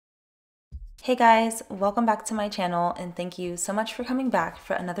Hey guys, welcome back to my channel and thank you so much for coming back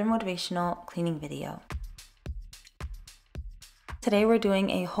for another motivational cleaning video. Today we're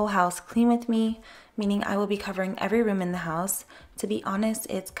doing a whole house clean with me, meaning I will be covering every room in the house. To be honest,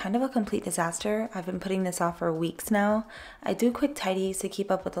 it's kind of a complete disaster. I've been putting this off for weeks now. I do quick tidies to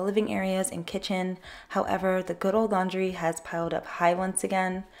keep up with the living areas and kitchen. However, the good old laundry has piled up high once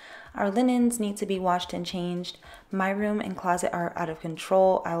again. Our linens need to be washed and changed. My room and closet are out of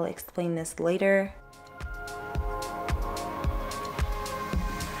control. I will explain this later.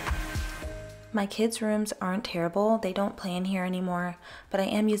 My kids' rooms aren't terrible. They don't play in here anymore, but I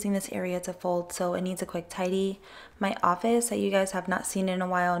am using this area to fold, so it needs a quick tidy. My office that you guys have not seen in a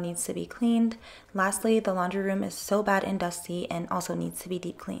while needs to be cleaned. Lastly, the laundry room is so bad and dusty and also needs to be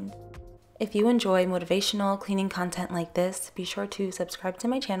deep cleaned. If you enjoy motivational cleaning content like this, be sure to subscribe to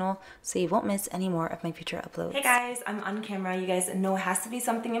my channel so you won't miss any more of my future uploads. Hey guys, I'm on camera. You guys know it has to be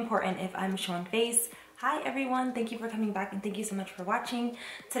something important if I'm showing face. Hi everyone, thank you for coming back and thank you so much for watching.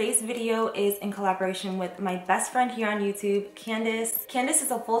 Today's video is in collaboration with my best friend here on YouTube, Candice. Candice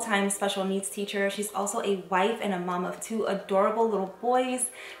is a full-time special needs teacher. She's also a wife and a mom of two adorable little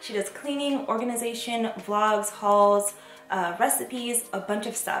boys. She does cleaning, organization, vlogs, hauls, recipes, a bunch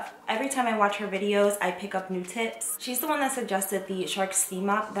of stuff. Every time I watch her videos, I pick up new tips. She's the one that suggested the shark steam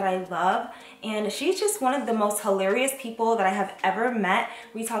mop that I love, and she's just one of the most hilarious people that I have ever met.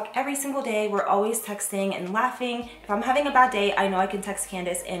 We talk every single day. We're always texting and laughing. If I'm having a bad day, I know I can text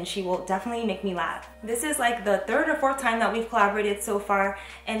Candice and she will definitely make me laugh. This is like the third or fourth time that we've collaborated so far,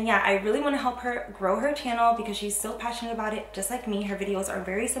 and yeah, I really want to help her grow her channel because she's so passionate about it, just like me. Her videos are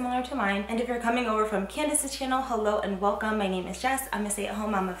very similar to mine. And if you're coming over from Candice's channel, hello and welcome. My name is Jess. I'm a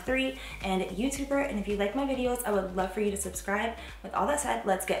stay-at-home mom of 3 and YouTuber, and if you like my videos, I would love for you to subscribe. With all that said,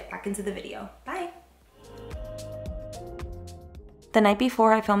 let's get back into the video. Bye! The night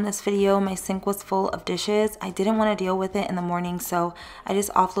before I filmed this video, my sink was full of dishes. I didn't want to deal with it in the morning, so I just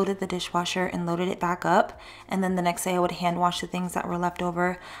offloaded the dishwasher and loaded it back up, and then the next day I would hand wash the things that were left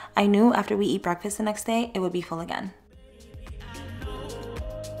over. I knew after we eat breakfast the next day, it would be full again.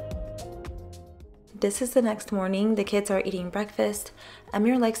 This is the next morning. The kids are eating breakfast.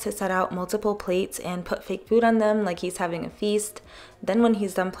 Amir likes to set out multiple plates and put fake food on them like he's having a feast. Then when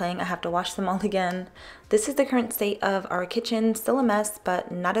he's done playing, I have to wash them all again. This is the current state of our kitchen. Still a mess,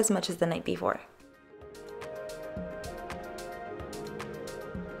 but not as much as the night before.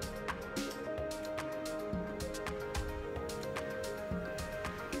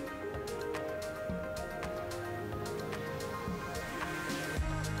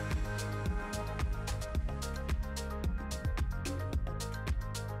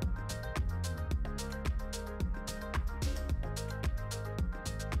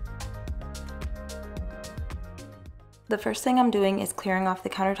 The first thing I'm doing is clearing off the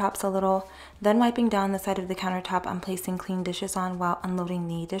countertops a little, then wiping down the side of the countertop I'm placing clean dishes on while unloading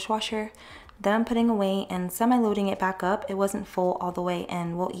the dishwasher. Then I'm putting away and semi-loading it back up. It wasn't full all the way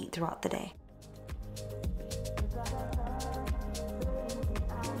and we'll eat throughout the day.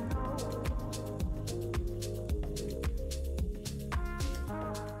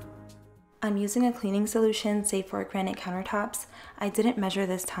 I'm using a cleaning solution safe for granite countertops. I didn't measure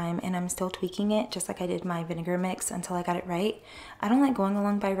this time and I'm still tweaking it just like I did my vinegar mix until I got it right. I don't like going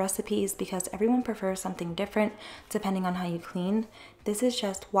along by recipes because everyone prefers something different depending on how you clean. This is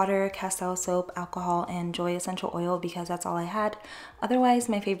just water, Castile soap, alcohol, and Joy essential oil because that's all I had. Otherwise,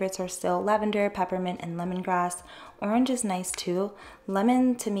 my favorites are still lavender, peppermint, and lemongrass. Orange is nice too.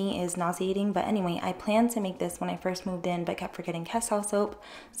 Lemon to me is nauseating, but anyway, I planned to make this when I first moved in but kept forgetting Castile soap.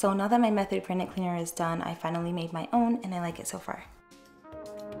 So now that my method granite cleaner is done, I finally made my own and I like it so far.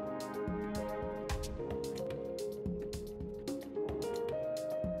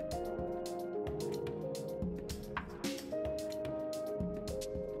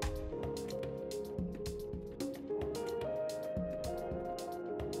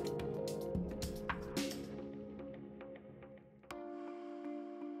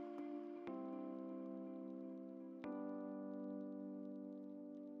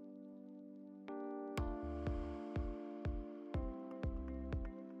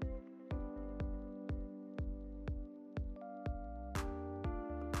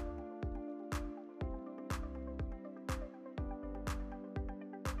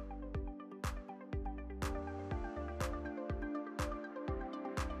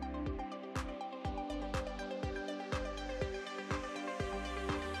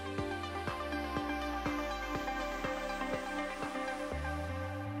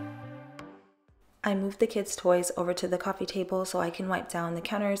 I moved the kids' toys over to the coffee table so I can wipe down the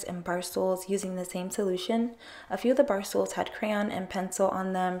counters and bar stools using the same solution. A few of the bar stools had crayon and pencil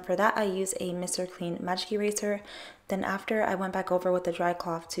on them. For that, I used a Mr. Clean magic eraser. Then after, I went back over with the dry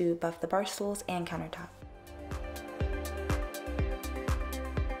cloth to buff the bar stools and countertop.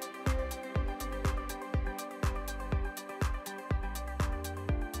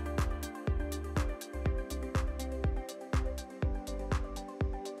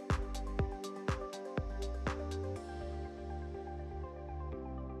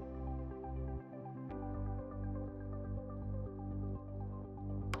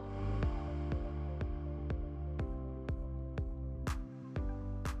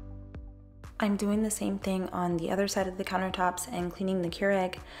 I'm doing the same thing on the other side of the countertops and cleaning the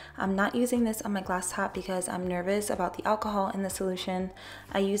Keurig. I'm not using this on my glass top because I'm nervous about the alcohol in the solution.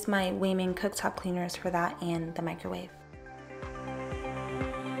 I used my Weimin cooktop cleaners for that and the microwave.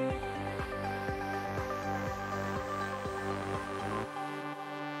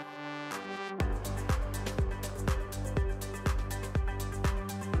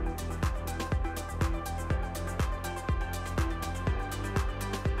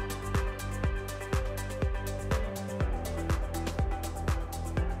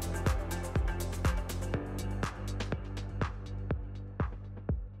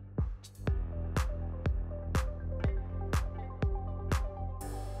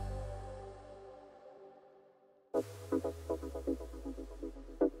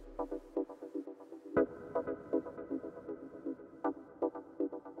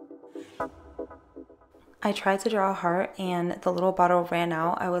 I tried to draw a heart and the little bottle ran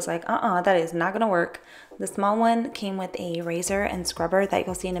out. I was like, that is not gonna work. The small one came with a razor and scrubber that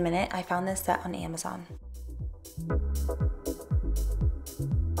you'll see in a minute. I found this set on Amazon.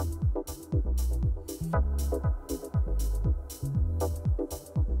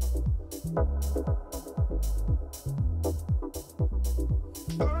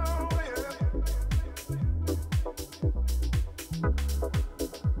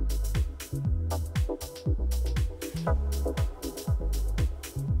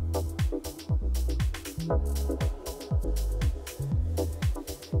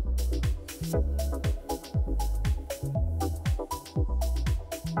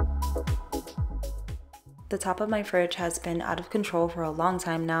 The top of my fridge has been out of control for a long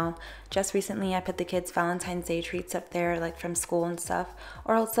time now. Just recently I put the kids' Valentine's Day treats up there, like from school and stuff,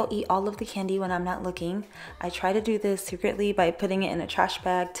 or else they'll eat all of the candy when I'm not looking. I try to do this secretly by putting it in a trash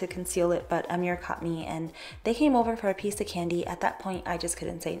bag to conceal it, but Amir caught me and they came over for a piece of candy. At that point I just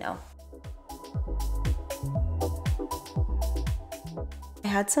couldn't say no. I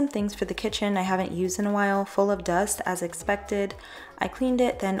had some things for the kitchen I haven't used in a while, full of dust as expected. I cleaned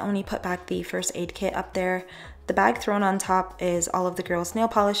it, then only put back the first aid kit up there. The bag thrown on top is all of the girls' nail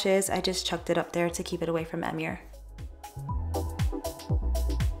polishes. I just chucked it up there to keep it away from Amir.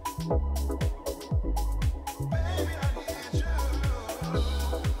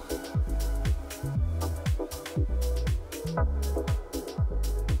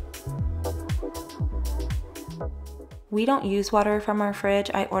 We don't use water from our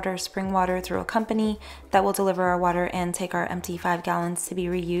fridge. I order spring water through a company that will deliver our water and take our empty 5 gallons to be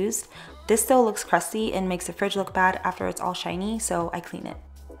reused. This still looks crusty and makes the fridge look bad after it's all shiny, so I clean it.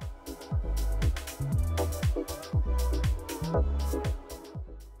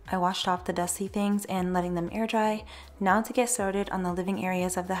 I washed off the dusty things and letting them air dry. Now to get started on the living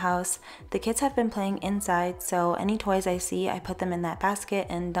areas of the house. The kids have been playing inside, so any toys I see, I put them in that basket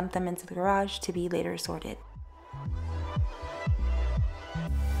and dump them into the garage to be later sorted.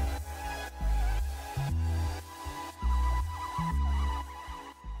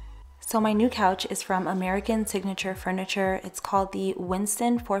 So my new couch is from American Signature Furniture. It's called the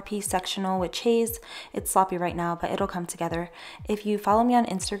Winston 4-piece sectional with Chaise. It's sloppy right now, but it'll come together. If you follow me on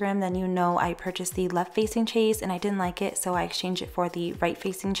Instagram, then you know I purchased the left-facing Chaise and I didn't like it, so I exchanged it for the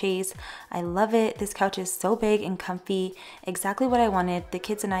right-facing Chaise. I love it. This couch is so big and comfy. Exactly what I wanted. The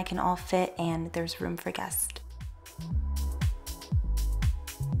kids and I can all fit, and there's room for guests.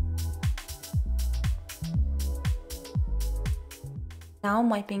 Now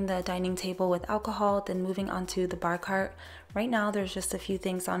I'm wiping the dining table with alcohol, then moving on to the bar cart. Right now there's just a few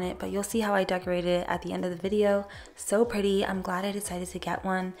things on it, but you'll see how I decorated it at the end of the video. So pretty. I'm glad I decided to get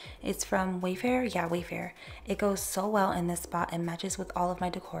one. It's from Wayfair. Yeah, Wayfair. It goes so well in this spot and matches with all of my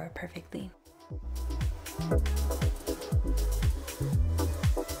decor perfectly.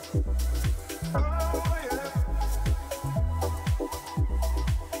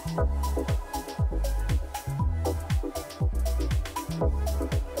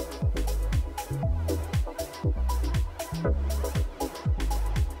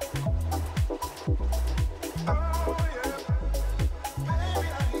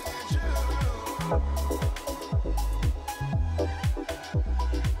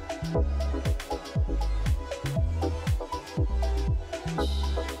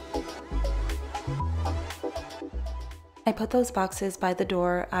 I put those boxes by the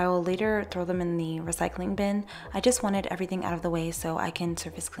door. I will later throw them in the recycling bin. I just wanted everything out of the way so I can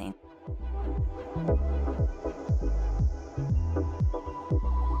surface clean.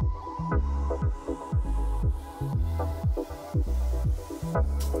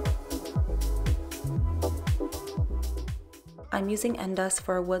 I'm using Endust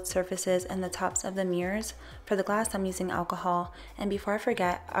for wood surfaces and the tops of the mirrors. For the glass, I'm using alcohol. And before I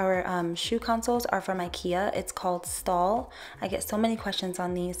forget, our shoe consoles are from IKEA. It's called STÄLL. I get so many questions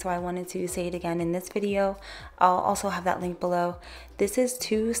on these, so I wanted to say it again in this video. I'll also have that link below. This is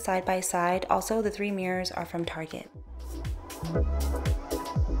 2 side by side. Also, the 3 mirrors are from Target.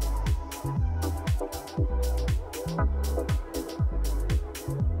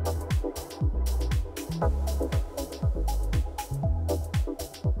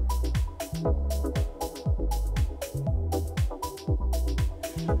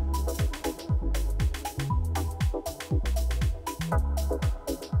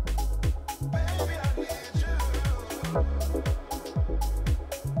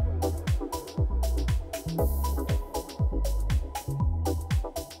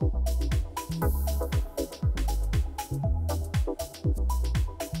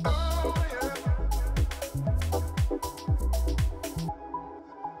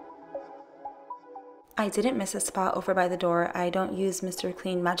 I didn't miss a spot over by the door. I don't use Mr.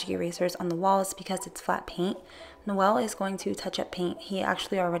 Clean magic erasers on the walls because it's flat paint. Noel is going to touch up paint. He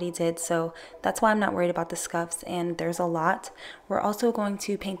actually already did, so that's why I'm not worried about the scuffs, and there's a lot. We're also going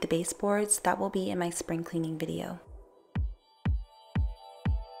to paint the baseboards. That will be in my spring cleaning video.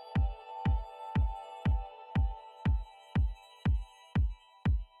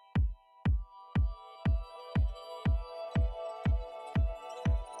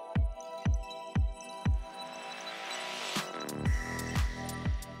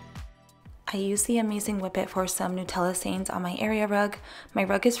 I used the Amazing Whippet for some Nutella stains on my area rug. My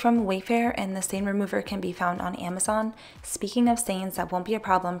rug is from Wayfair and the stain remover can be found on Amazon. Speaking of stains, that won't be a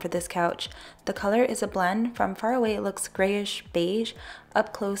problem for this couch. The color is a blend. From far away it looks grayish beige.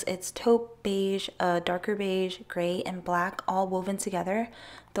 Up close it's taupe beige, a darker beige, gray, and black all woven together.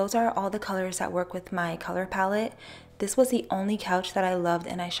 Those are all the colors that work with my color palette. This was the only couch that I loved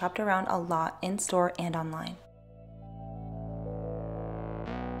and I shopped around a lot in store and online.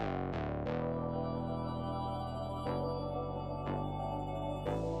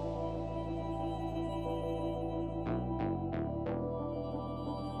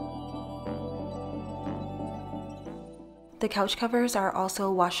 The couch covers are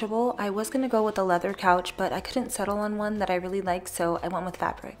also washable. I was going to go with a leather couch, but I couldn't settle on one that I really liked, so I went with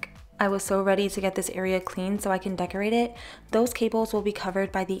fabric. I was so ready to get this area clean so I can decorate it. Those cables will be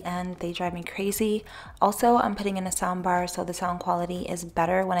covered by the end. They drive me crazy. Also, I'm putting in a sound bar so the sound quality is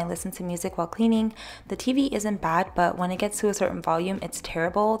better when I listen to music while cleaning. The TV isn't bad, but when it gets to a certain volume, it's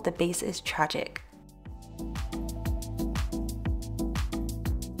terrible. The bass is tragic.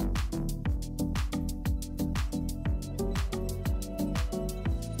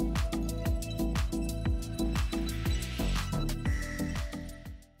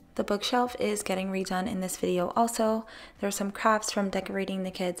 The bookshelf is getting redone in this video also. There's some crafts from decorating the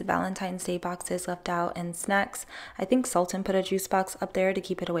kids' Valentine's Day boxes left out and snacks. I think Sultan put a juice box up there to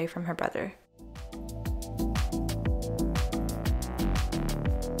keep it away from her brother.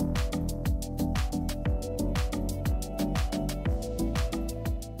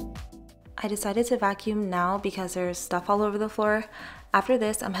 I decided to vacuum now because there's stuff all over the floor. After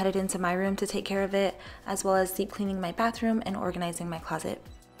this, I'm headed into my room to take care of it, as well as deep cleaning my bathroom and organizing my closet.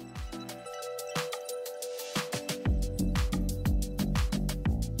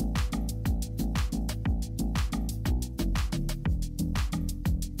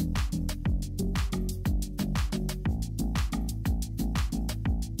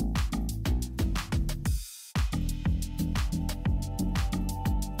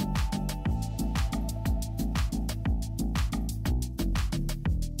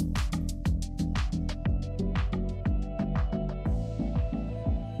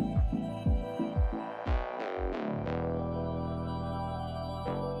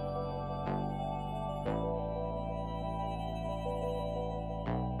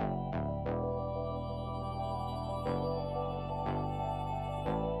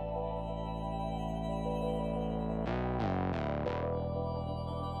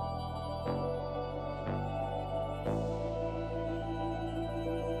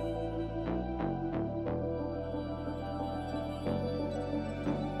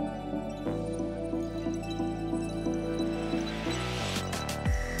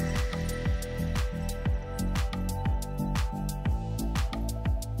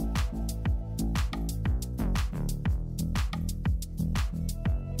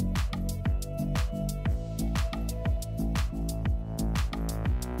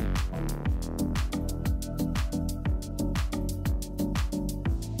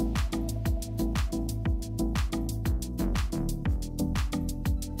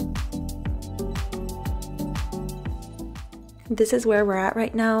 This is where we're at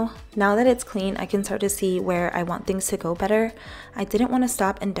right now. Now that it's clean, I can start to see where I want things to go better. I didn't want to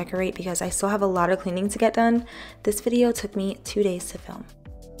stop and decorate because I still have a lot of cleaning to get done. This video took me 2 days to film.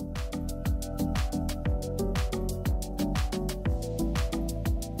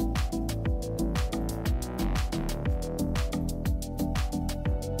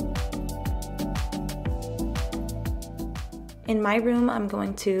 In my room, I'm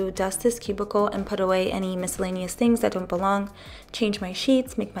going to dust this cubicle and put away any miscellaneous things that don't belong, change my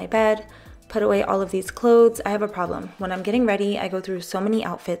sheets, make my bed, put away all of these clothes. I have a problem. When I'm getting ready, I go through so many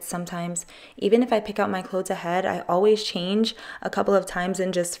outfits sometimes. Even if I pick out my clothes ahead, I always change a couple of times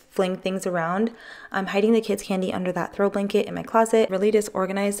and just fling things around. I'm hiding the kids' candy under that throw blanket in my closet. Really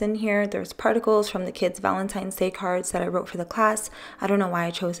disorganized in here. There's particles from the kids' Valentine's Day cards that I wrote for the class. I don't know why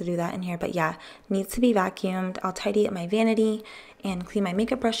I chose to do that in here, but yeah, needs to be vacuumed. I'll tidy up my vanity and clean my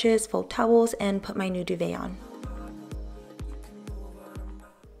makeup brushes, fold towels, and put my new duvet on.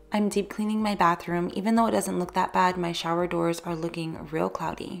 I'm deep cleaning my bathroom. Even though it doesn't look that bad, my shower doors are looking real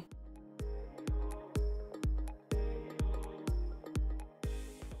cloudy.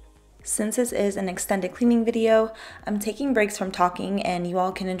 Since this is an extended cleaning video, I'm taking breaks from talking and you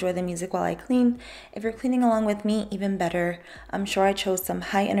all can enjoy the music while I clean. If you're cleaning along with me, even better. I'm sure I chose some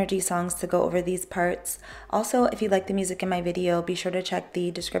high energy songs to go over these parts. Also, if you like the music in my video, be sure to check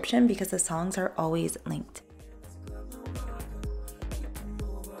the description because the songs are always linked.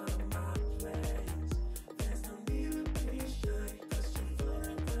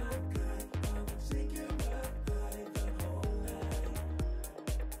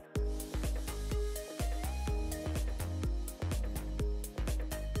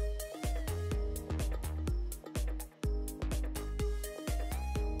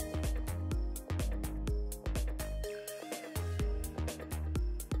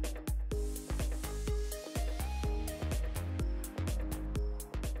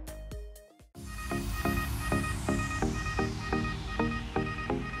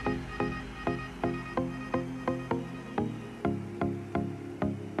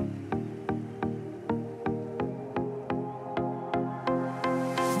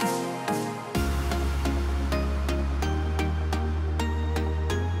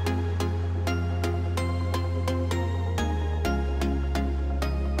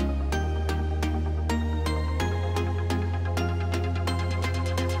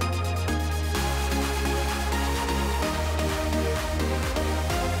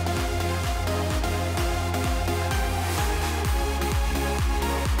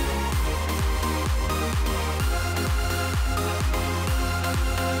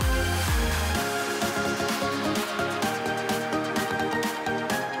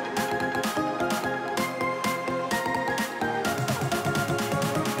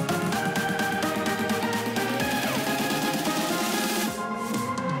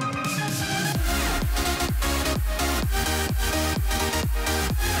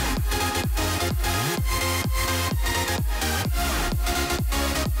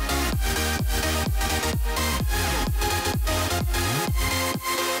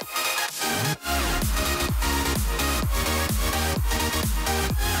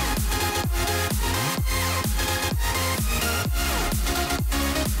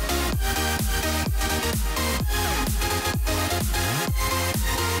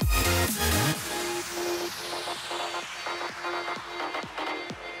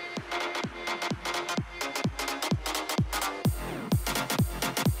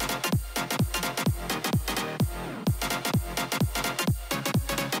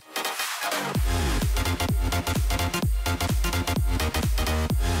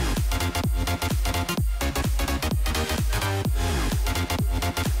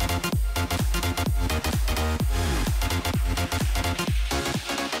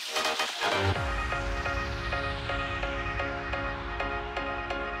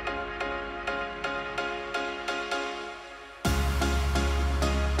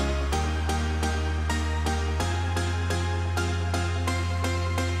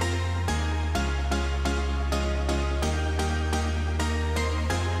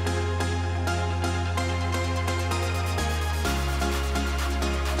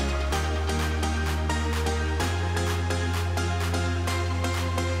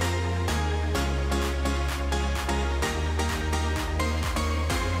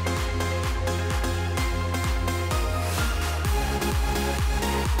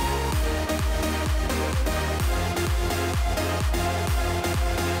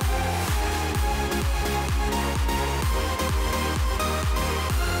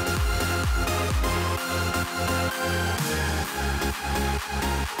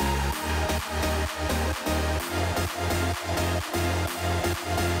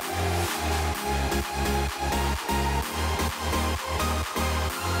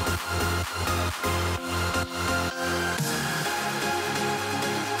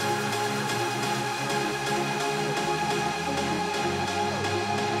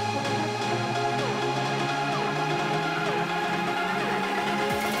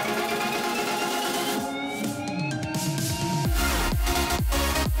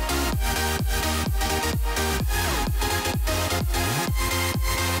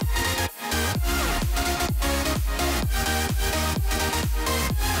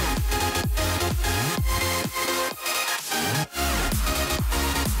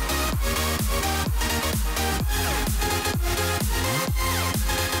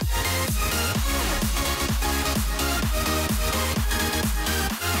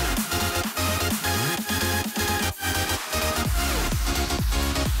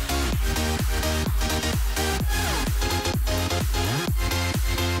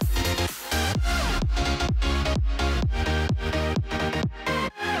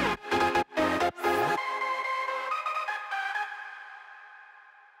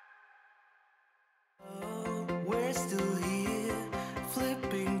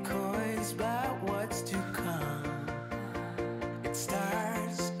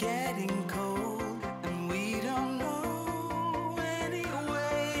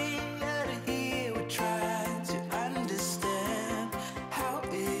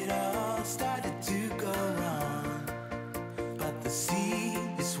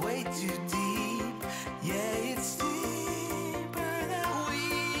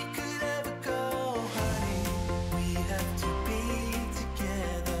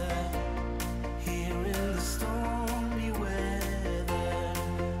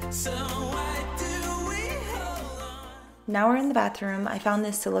 Now we're in the bathroom. I found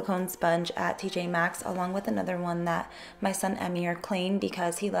this silicone sponge at TJ Maxx along with another one that my son Emir claimed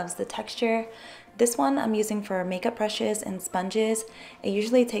because he loves the texture. This one I'm using for makeup brushes and sponges. It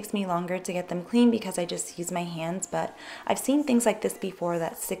usually takes me longer to get them clean because I just use my hands, but I've seen things like this before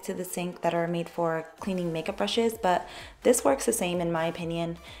that stick to the sink that are made for cleaning makeup brushes, but this works the same in my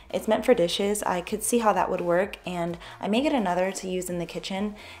opinion. It's meant for dishes. I could see how that would work, and I may get another to use in the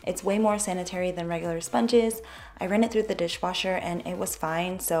kitchen. It's way more sanitary than regular sponges. I ran it through the dishwasher and it was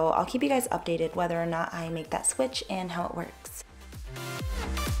fine, so I'll keep you guys updated whether or not I make that switch and how it works.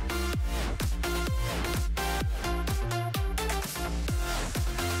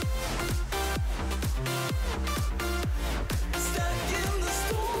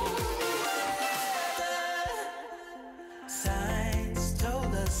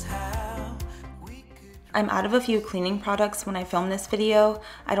 I'm out of a few cleaning products when I filmed this video.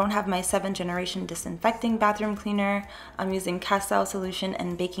 I don't have my 7th generation disinfecting bathroom cleaner. I'm using Castile solution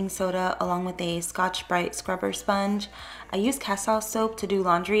and baking soda along with a Scotch-Brite scrubber sponge. I use Castile soap to do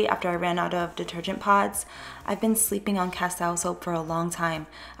laundry after I ran out of detergent pods. I've been sleeping on Castile soap for a long time.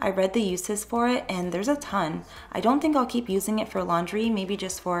 I read the uses for it and there's a ton. I don't think I'll keep using it for laundry, maybe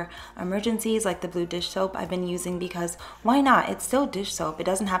just for emergencies like the blue dish soap I've been using because why not? It's still dish soap. It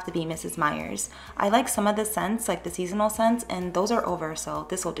doesn't have to be Mrs. Meyer's. I like some of the scents, like the seasonal scents, and those are over, so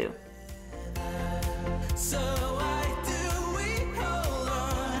this will do.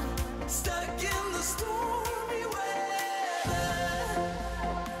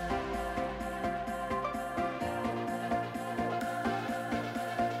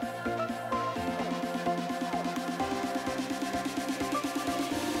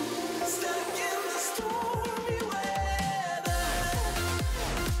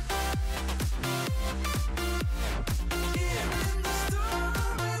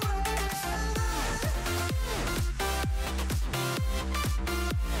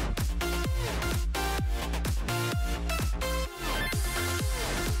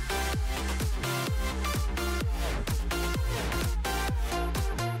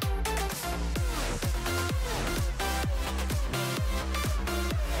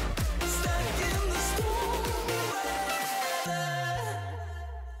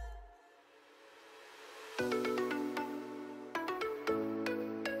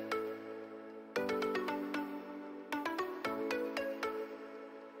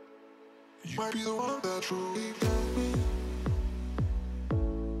 You might be the one that truly got me.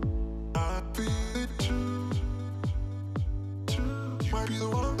 I feel it too. You might be the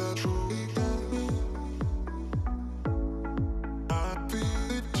one that truly got me. I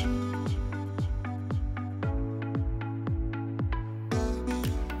feel it too.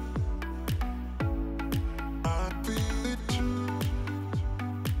 I feel it too.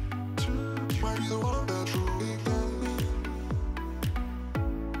 You might be the one that truly got me.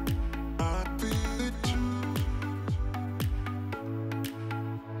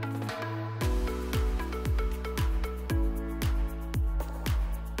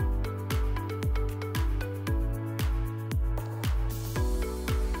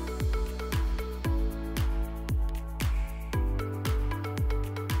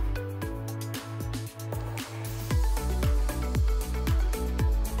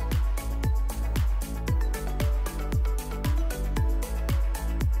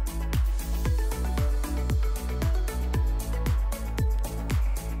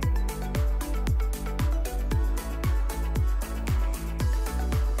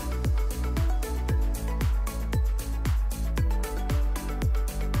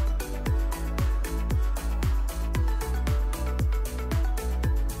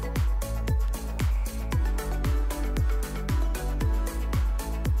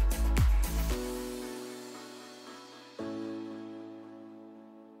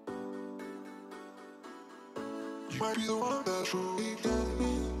 might be the one that truly got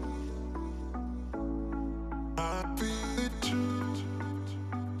me. I feel it too.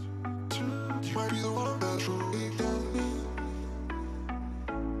 You might be the one that truly got me.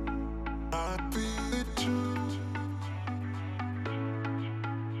 I feel it too.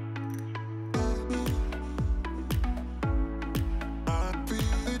 I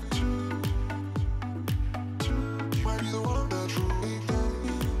feel it too. You might be the one that truly got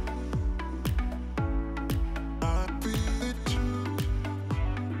me. I feel it too.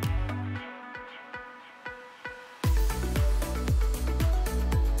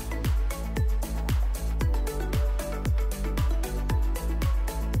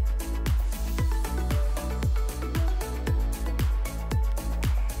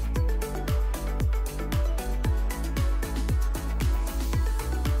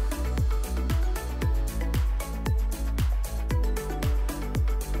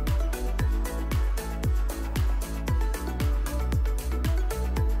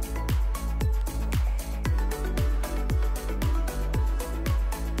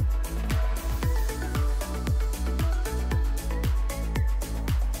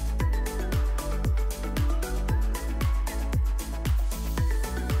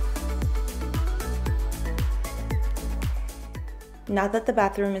 Now that the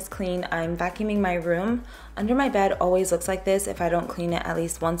bathroom is clean, I'm vacuuming my room. Under my bed always looks like this if I don't clean it at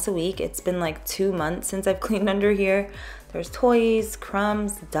least once a week. It's been like 2 months since I've cleaned under here. There's toys,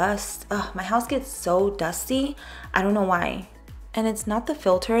 crumbs, dust. Ugh, my house gets so dusty. I don't know why. And it's not the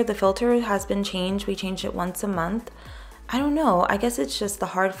filter. The filter has been changed. We change it once a month. I don't know. I guess it's just the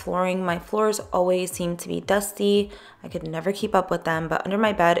hard flooring. My floors always seem to be dusty. I could never keep up with them, but under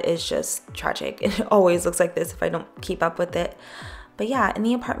my bed is just tragic. It always looks like this if I don't keep up with it. But yeah, in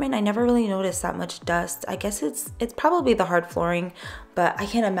the apartment, I never really noticed that much dust. I guess it's probably the hard flooring, but I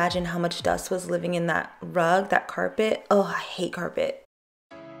can't imagine how much dust was living in that rug, that carpet. Oh, I hate carpet.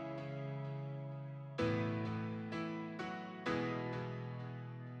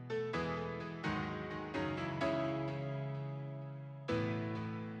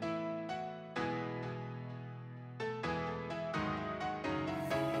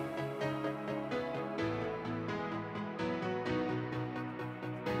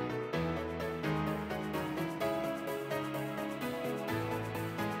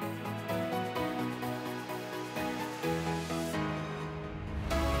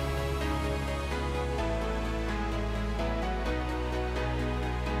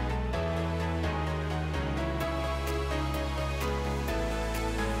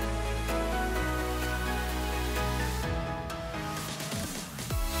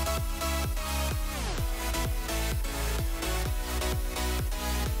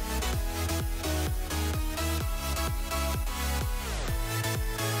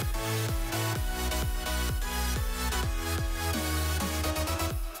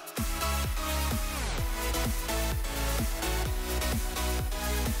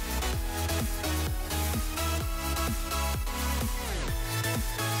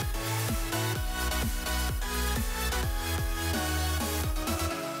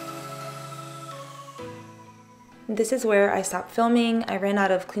 This is where I stopped filming. I ran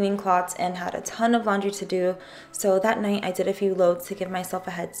out of cleaning cloths and had a ton of laundry to do. So that night I did a few loads to give myself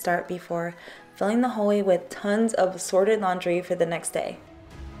a head start before filling the hallway with tons of sorted laundry for the next day.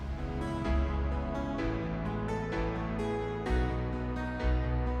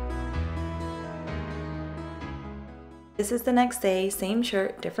 This is the next day, same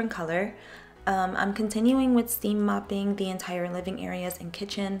shirt, different color. I'm continuing with steam mopping the entire living areas and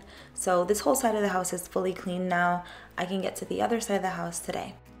kitchen. So this whole side of the house is fully clean now. I can get to the other side of the house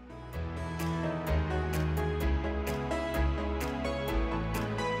today.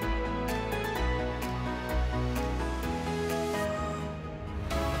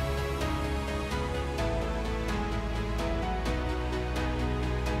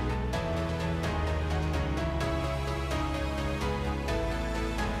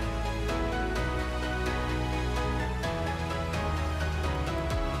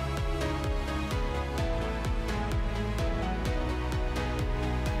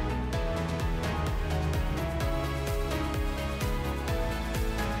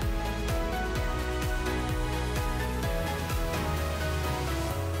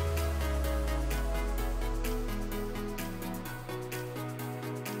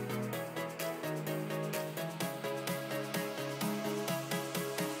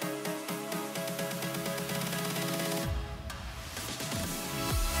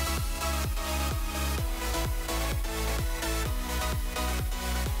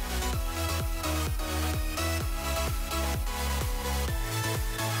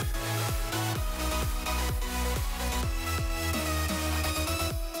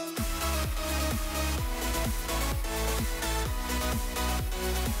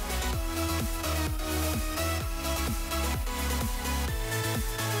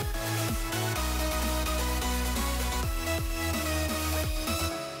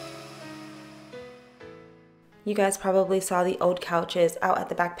 You guys probably saw the old couches out at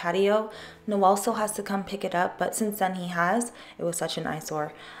the back patio. Noel still has to come pick it up, but since then he has. It was such an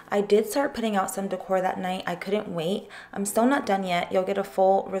eyesore. I did start putting out some decor that night. I couldn't wait. I'm still not done yet. You'll get a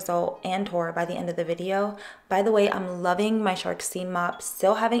full result and tour by the end of the video. By the way, I'm loving my Shark Steam mop.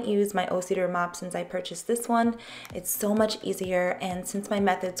 Still haven't used my O-Cedar mop since I purchased this one. It's so much easier, and since my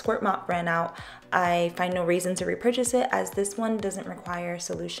Method squirt mop ran out, I find no reason to repurchase it as this one doesn't require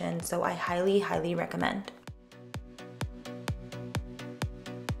solution, so I highly recommend.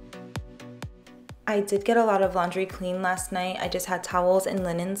 I did get a lot of laundry clean last night. I just had towels and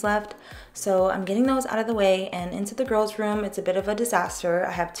linens left. So I'm getting those out of the way and into the girls' room. It's a bit of a disaster.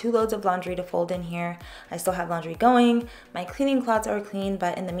 I have 2 loads of laundry to fold in here. I still have laundry going. My cleaning cloths are clean,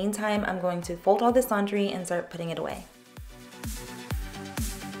 but in the meantime, I'm going to fold all this laundry and start putting it away.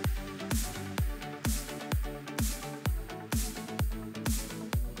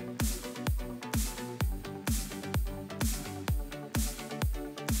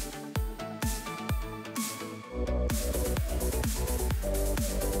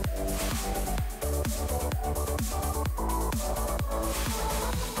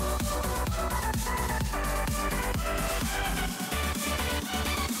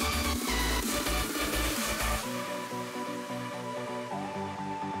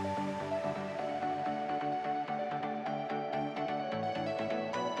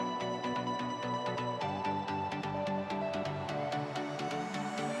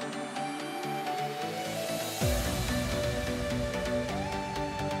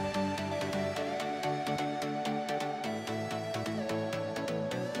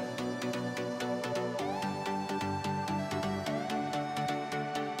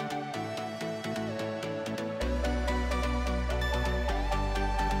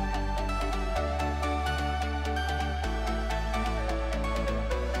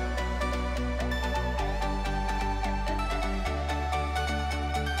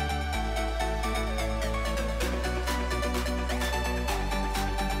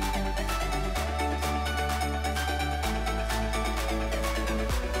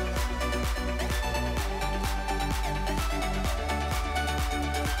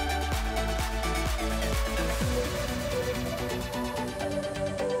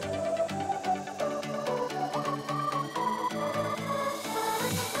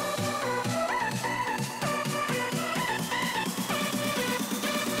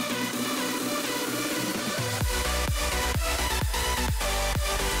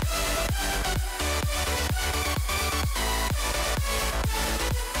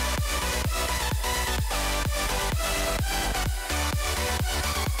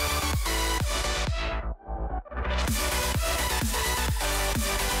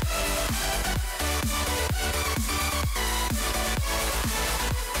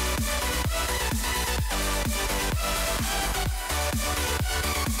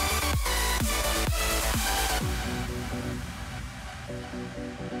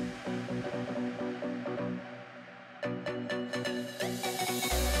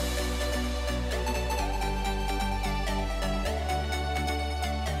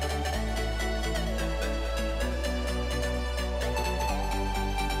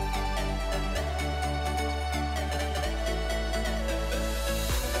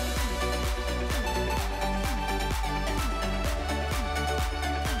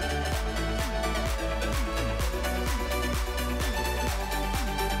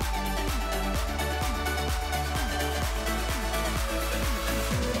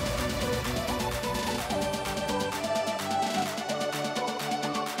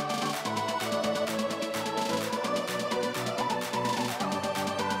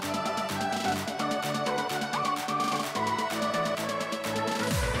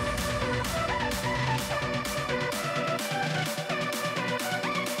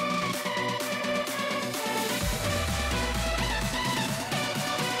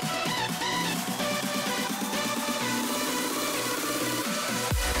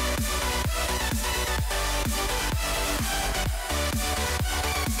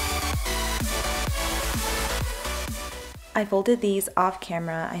 I folded these off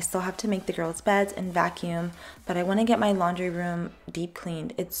camera. I still have to make the girls' beds and vacuum, but I want to get my laundry room deep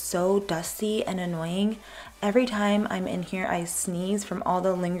cleaned. It's so dusty and annoying. Every time I'm in here, I sneeze from all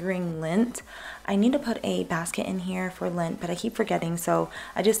the lingering lint. I need to put a basket in here for lint, but I keep forgetting, so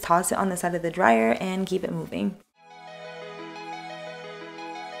I just toss it on the side of the dryer and keep it moving.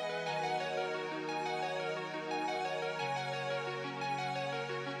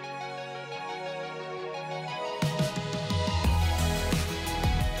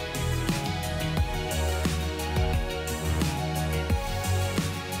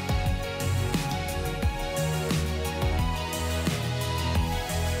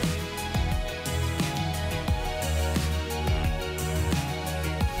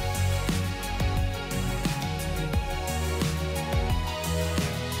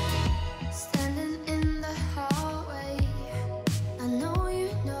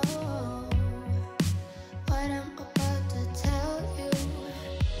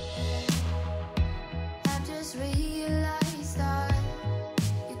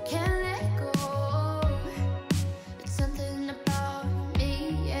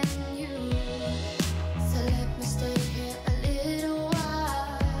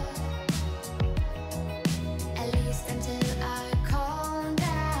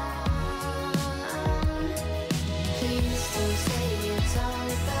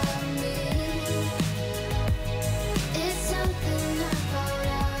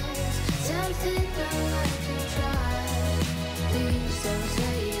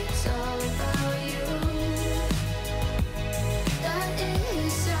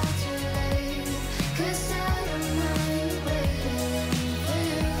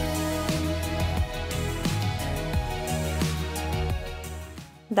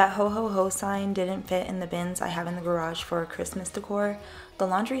 That ho ho ho sign didn't fit in the bins I have in the garage for Christmas decor. The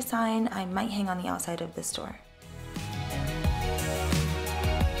laundry sign I might hang on the outside of this door.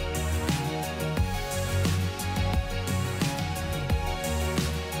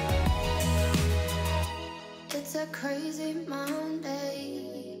 It's a crazy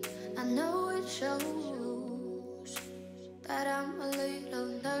Monday. I know it shows that I'm a little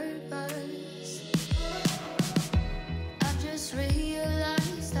nervous. I just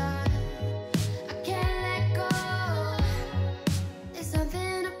realized that I can't let go. There's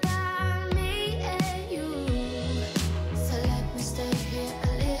something about me and you. So let me stay here a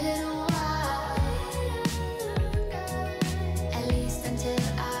little while, at least until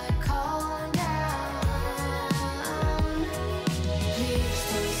I calm down. Please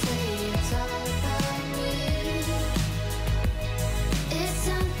don't say it's all about me. It's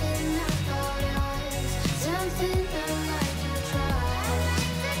something I thought was, something I like to try.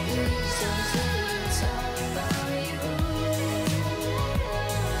 Please don't say it's all about you.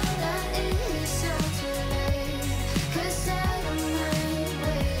 That is so too late, 'cause I don't mind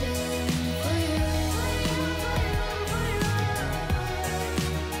waiting for you.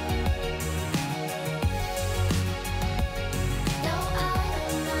 No, I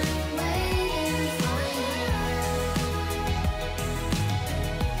don't mind waiting for you.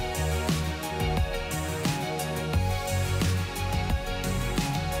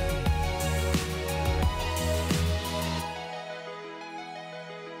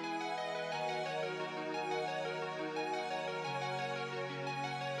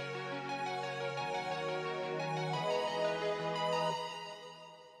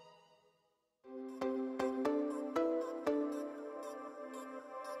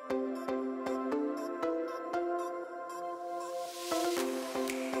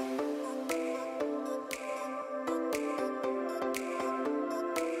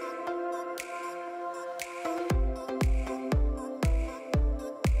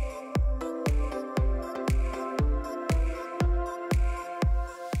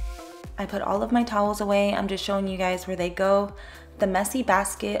 I put all of my towels away. I'm just showing you guys where they go. The messy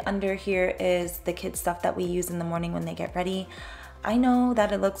basket under here is the kids' stuff that we use in the morning when they get ready. I know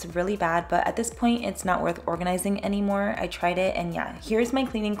that it looks really bad, but at this point it's not worth organizing anymore. I tried it, and yeah, here's my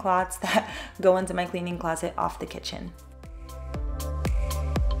cleaning cloths that go into my cleaning closet off the kitchen.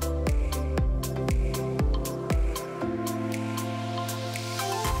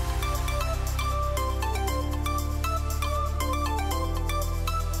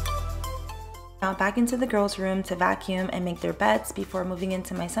 Now back into the girls' room to vacuum and make their beds before moving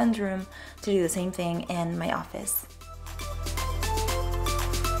into my son's room to do the same thing in my office.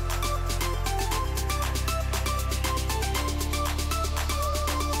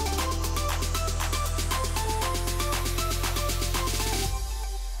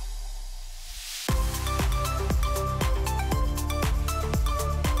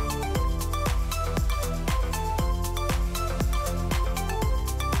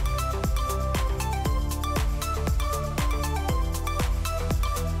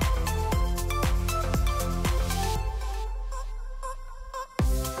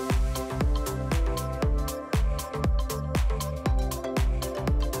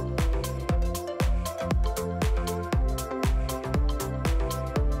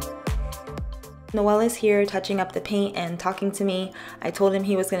 Noel is here touching up the paint and talking to me. I told him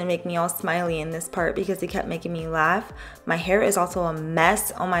he was going to make me all smiley in this part because he kept making me laugh. My hair is also a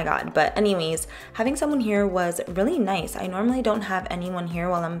mess, oh my god. But anyways, having someone here was really nice. I normally don't have anyone here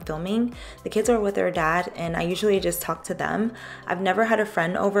while I'm filming. The kids are with their dad and I usually just talk to them. I've never had a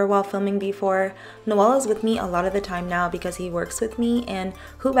friend over while filming before. Noel is with me a lot of the time now because he works with me, and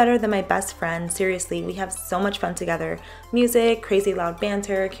who better than my best friend? Seriously, we have so much fun together. Music, crazy loud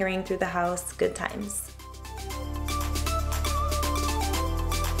banter, carrying through the house, good times.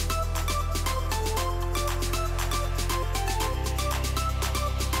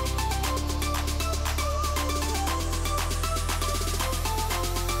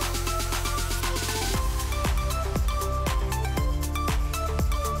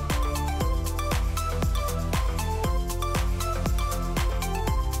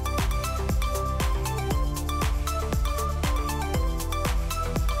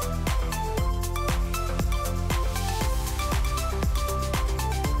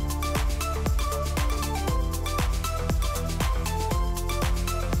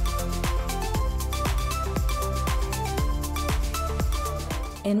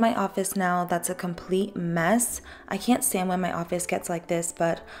 In my office now, that's a complete mess. I can't stand when my office gets like this,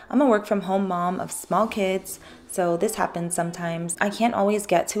 but I'm a work from home mom of small kids, so this happens sometimes. I can't always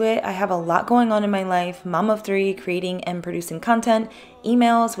get to it. I have a lot going on in my life, mom of 3, creating and producing content,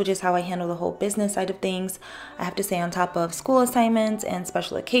 emails, which is how I handle the whole business side of things. I have to stay on top of school assignments and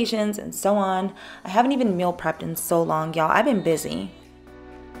special occasions and so on. I haven't even meal prepped in so long, y'all. I've been busy.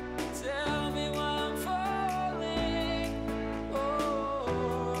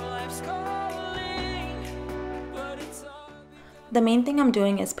 The main thing I'm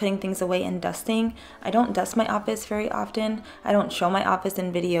doing is putting things away and dusting. I don't dust my office very often. I don't show my office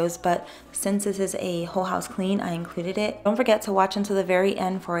in videos, but since this is a whole house clean, I included it. Don't forget to watch until the very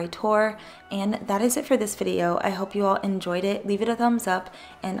end for a tour. And that is it for this video. I hope you all enjoyed it. Leave it a thumbs up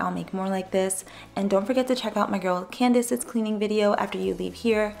and I'll make more like this. And don't forget to check out my girl Candice's cleaning video after you leave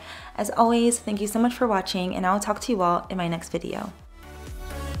here. As always, thank you so much for watching and I'll talk to you all in my next video.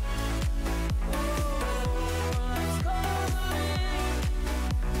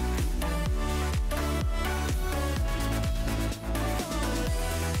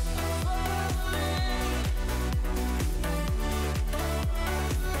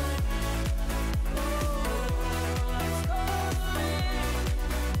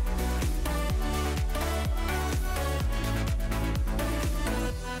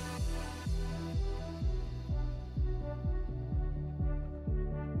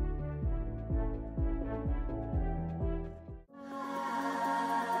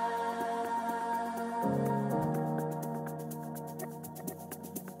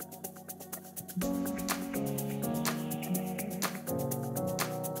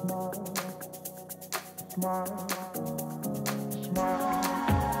 Smile,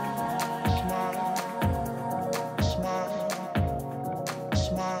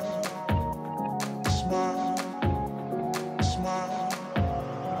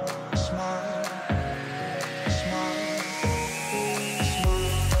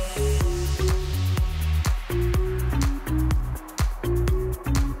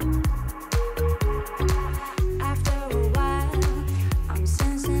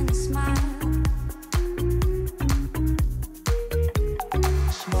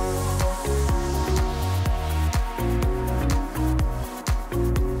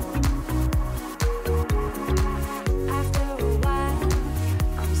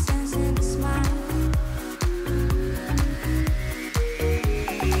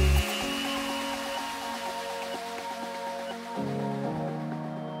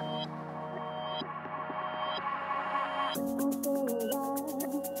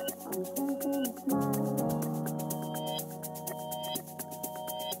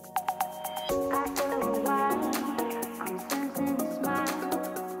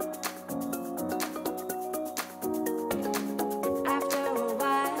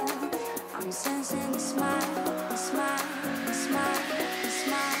 smile, smile,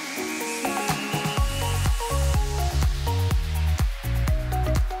 smile.